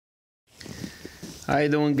How you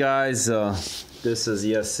doing, guys? This is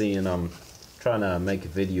Yassi, and I'm trying to make a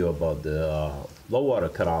video about the low water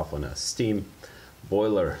cutoff on a steam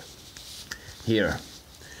boiler here.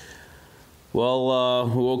 Well,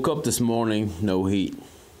 we woke up this morning, no heat,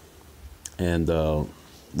 and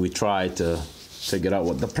we tried to figure out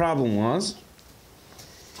what the problem was,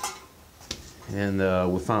 and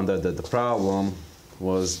we found out that the problem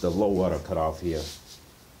was the low water cutoff here.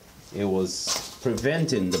 It was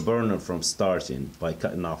preventing the burner from starting by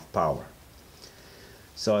cutting off power.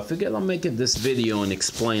 So I figured I'll make this video and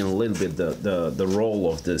explain a little bit the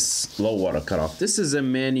role of this low water cutoff. This is a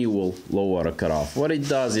manual low water cutoff. What it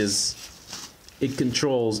does is it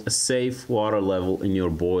controls a safe water level in your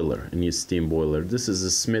boiler, in your steam boiler. This is a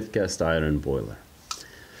Smith cast iron boiler.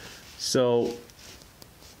 So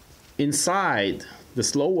inside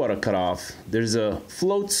this low water cutoff, there's a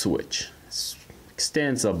float switch. It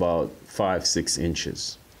extends about 5-6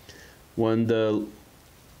 inches. When the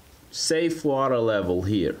safe water level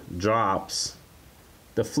here drops,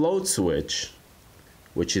 the float switch,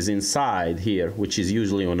 which is inside here, which is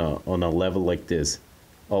usually on a level like this,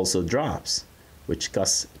 also drops, which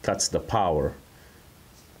cuts the power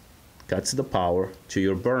to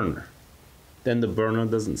your burner. Then the burner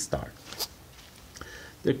doesn't start.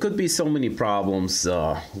 There could be so many problems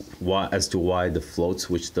as to why the float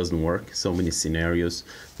switch doesn't work, so many scenarios.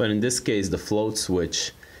 But in this case, the float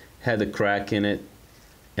switch had a crack in it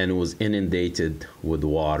and was inundated with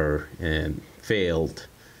water and failed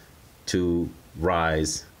to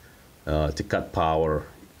rise, to cut power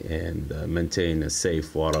and maintain a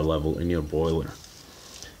safe water level in your boiler.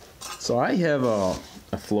 So I have a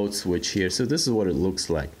float switch here. So this is what it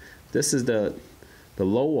looks like. This is the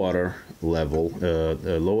low water level,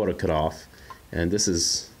 the low water cutoff, and this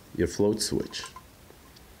is your float switch.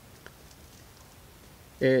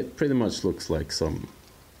 It pretty much looks like some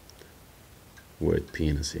weird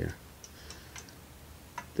penis here.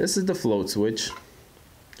 This is the float switch.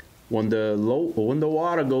 When the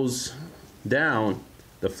water goes down,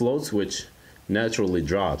 the float switch naturally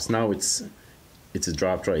drops. Now it's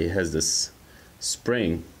dropped, right? It has this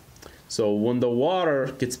spring. So when the water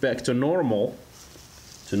gets back to normal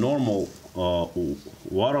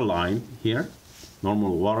water line here,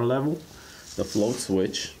 normal water level, the float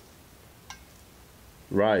switch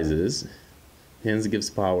rises, hence gives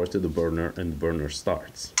power to the burner, and the burner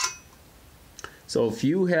starts. So if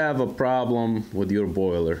you have a problem with your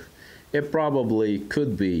boiler, it probably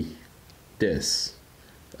could be this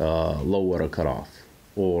low water cutoff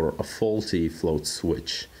or a faulty float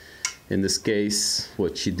switch. In this case,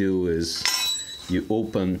 what you do is you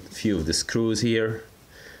open a few of the screws here.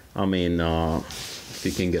 I mean, if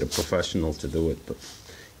you can get a professional to do it, but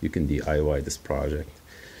you can DIY this project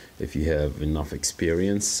if you have enough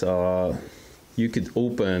experience. You could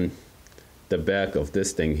open the back of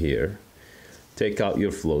this thing here, take out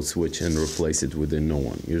your float switch and replace it with a new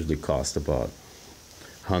one. Usually cost about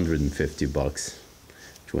 $150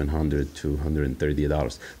 to $100 to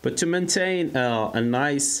 $130. But to maintain a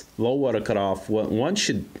nice low water cutoff, one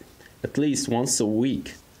should at least once a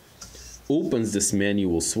week opens this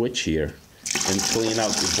manual switch here and clean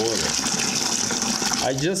out the boiler.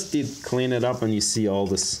 I just did clean it up, and you see all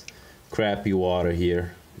this crappy water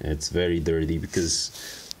here. It's very dirty because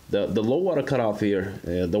the low water cutoff here,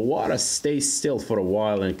 the water stays still for a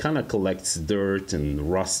while and kind of collects dirt and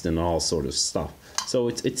rust and all sort of stuff. So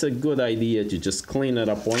it's a good idea to just clean it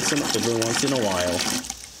up every once in a while,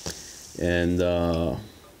 and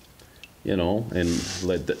you know, and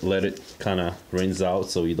let it kind of rinse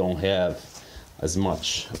out so you don't have as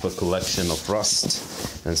much of a collection of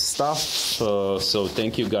rust and stuff. So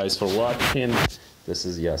thank you guys for watching. This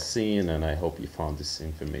is Yassin, and I hope you found this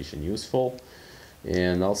information useful.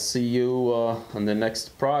 And I'll see you on the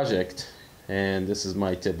next project. And this is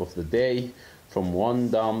my tip of the day: from one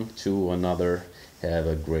dumb to another. Have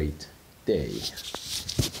a great day.